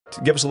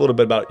Give us a little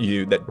bit about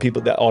you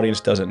that audience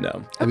doesn't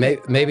know. And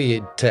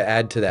maybe to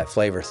add to that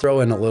flavor,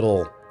 throw in a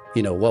little,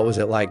 what was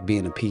it like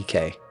being a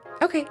PK?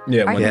 Okay.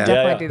 Yeah, I can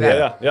definitely do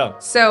that. Yeah.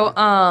 So,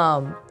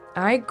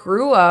 I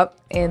grew up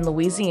in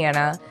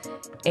Louisiana,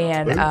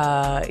 and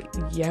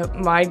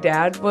my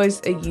dad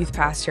was a youth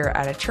pastor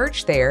at a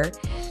church there,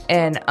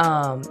 and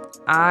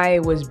I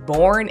was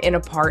born in a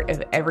part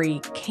of every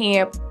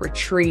camp,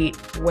 retreat,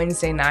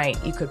 Wednesday night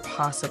you could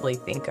possibly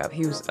think of.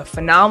 He was a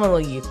phenomenal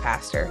youth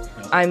pastor.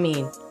 I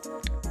mean,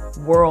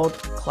 world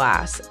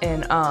class.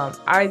 And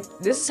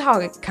this is how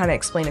I kind of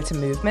explain it to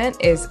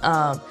movement is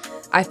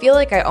I feel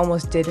like I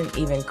almost didn't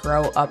even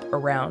grow up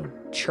around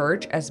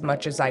church as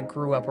much as I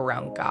grew up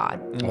around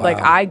God. Wow.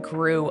 Like I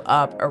grew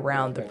up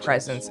around the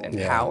presence and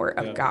power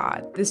of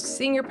God. The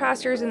senior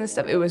pastors and this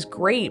stuff, it was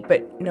great,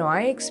 but no,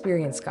 I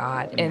experienced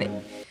God.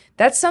 And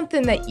that's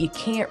something that you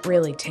can't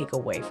really take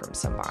away from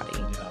somebody.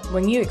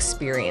 When you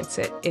experience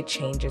it, it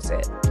changes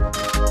it.